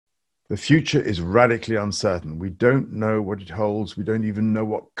The future is radically uncertain. We don't know what it holds. We don't even know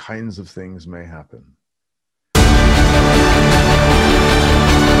what kinds of things may happen.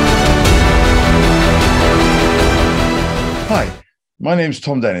 Hi, my name is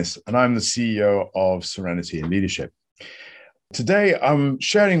Tom Dennis, and I'm the CEO of Serenity in Leadership. Today, I'm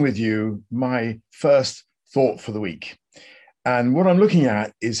sharing with you my first thought for the week. And what I'm looking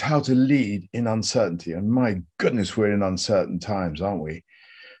at is how to lead in uncertainty. And my goodness, we're in uncertain times, aren't we?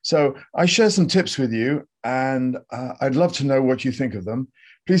 So I share some tips with you, and I'd love to know what you think of them.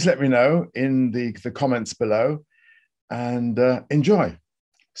 Please let me know in the comments below, and enjoy.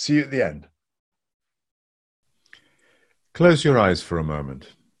 See you at the end. Close your eyes for a moment.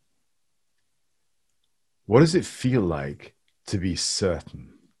 What does it feel like to be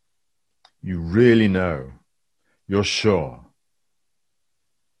certain? You really know. You're sure.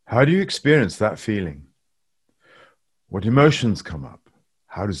 How do you experience that feeling? What emotions come up?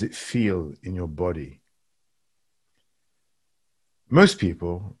 How does it feel in your body? Most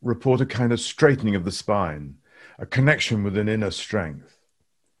people report a kind of straightening of the spine, a connection with an inner strength.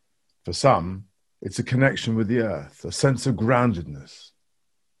 For some, it's a connection with the earth, a sense of groundedness.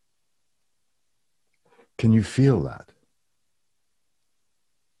 Can you feel that?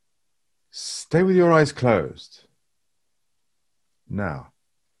 Stay with your eyes closed. Now,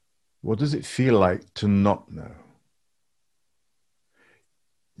 what does it feel like to not know?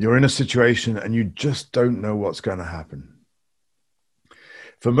 You're in a situation and you just don't know what's going to happen.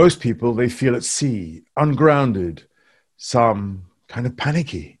 For most people, they feel at sea, ungrounded, some kind of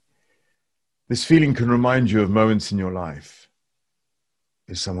panicky. This feeling can remind you of moments in your life.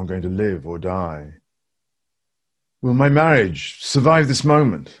 Is someone going to live or die? Will my marriage survive this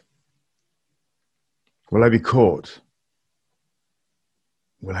moment? Will I be caught?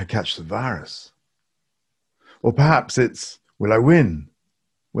 Will I catch the virus? Or perhaps it's, will I win?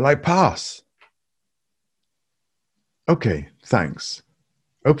 Will I pass? Okay, thanks.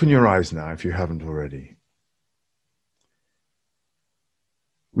 Open your eyes now if you haven't already.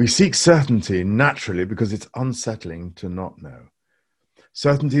 We seek certainty naturally because it's unsettling to not know.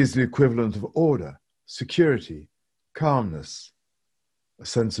 Certainty is the equivalent of order, security, calmness, a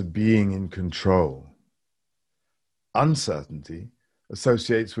sense of being in control. Uncertainty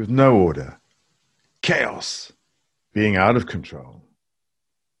associates with no order, chaos, being out of control.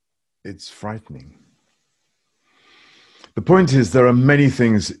 It's frightening. The point is, there are many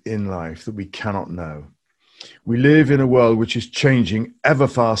things in life that we cannot know. We live in a world which is changing ever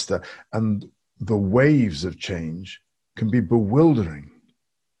faster, and the waves of change can be bewildering.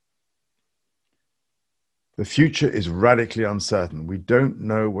 The future is radically uncertain. We don't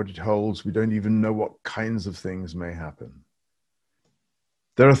know what it holds. We don't even know what kinds of things may happen.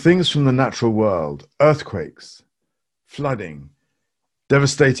 There are things from the natural world, earthquakes, flooding,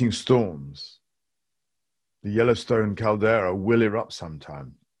 devastating storms. The Yellowstone caldera will erupt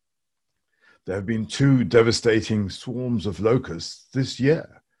sometime. There have been 2 devastating swarms of locusts this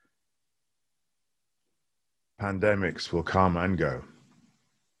year. Pandemics will come and go.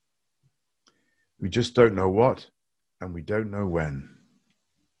 We just don't know what, and we don't know when.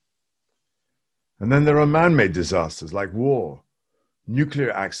 And then there are man-made disasters like war,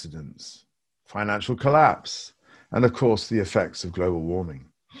 nuclear accidents, financial collapse, and of course the effects of global warming.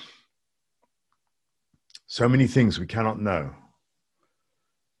 So many things we cannot know.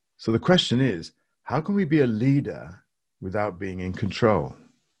 So the question is, how can we be a leader without being in control?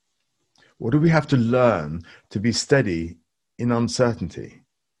 What do we have to learn to be steady in uncertainty,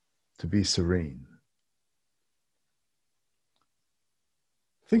 to be serene?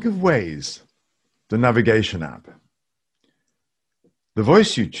 Think of Waze, the navigation app. The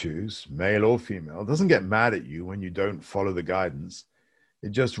voice you choose, male or female, doesn't get mad at you when you don't follow the guidance.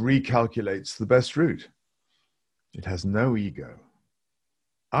 It just recalculates the best route. It has no ego.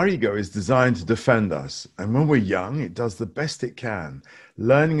 Our ego is designed to defend us, and when we're young, it does the best it can,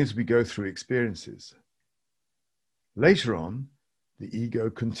 learning as we go through experiences. Later on, the ego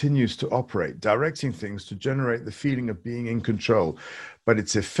continues to operate, directing things to generate the feeling of being in control, but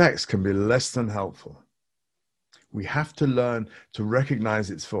its effects can be less than helpful. We have to learn to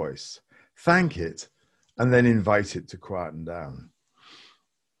recognize its voice, thank it, and then invite it to quieten down.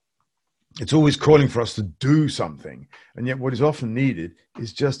 It's always calling for us to do something, and yet what is often needed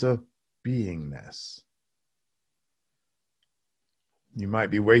is just a beingness. You might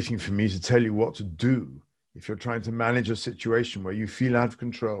be waiting for me to tell you what to do if you're trying to manage a situation where you feel out of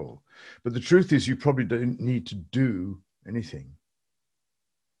control. But the truth is, you probably don't need to do anything.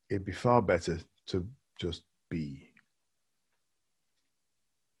 It'd be far better to just be.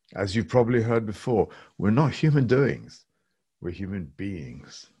 As you've probably heard before, we're not human doings, we're human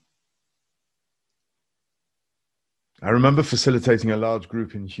beings. I remember facilitating a large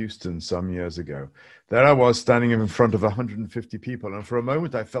group in Houston some years ago. There I was standing in front of 150 people, and for a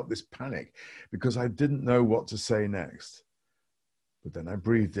moment I felt this panic because I didn't know what to say next. But then I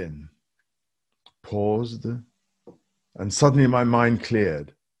breathed in, paused, and suddenly my mind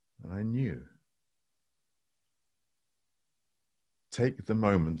cleared, and I knew. Take the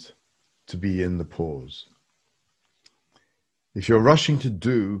moment to be in the pause. If you're rushing to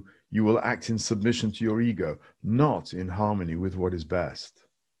do, you will act in submission to your ego, not in harmony with what is best.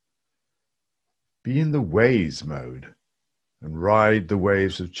 Be in the ways mode and ride the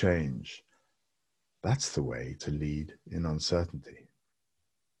waves of change. That's the way to lead in uncertainty.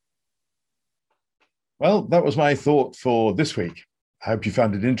 Well, that was my thought for this week. I hope you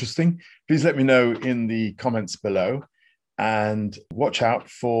found it interesting. Please let me know in the comments below, and watch out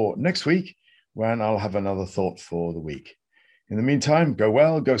for next week when I'll have another thought for the week. In the meantime, go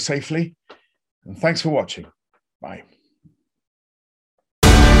well, go safely, and thanks for watching. Bye.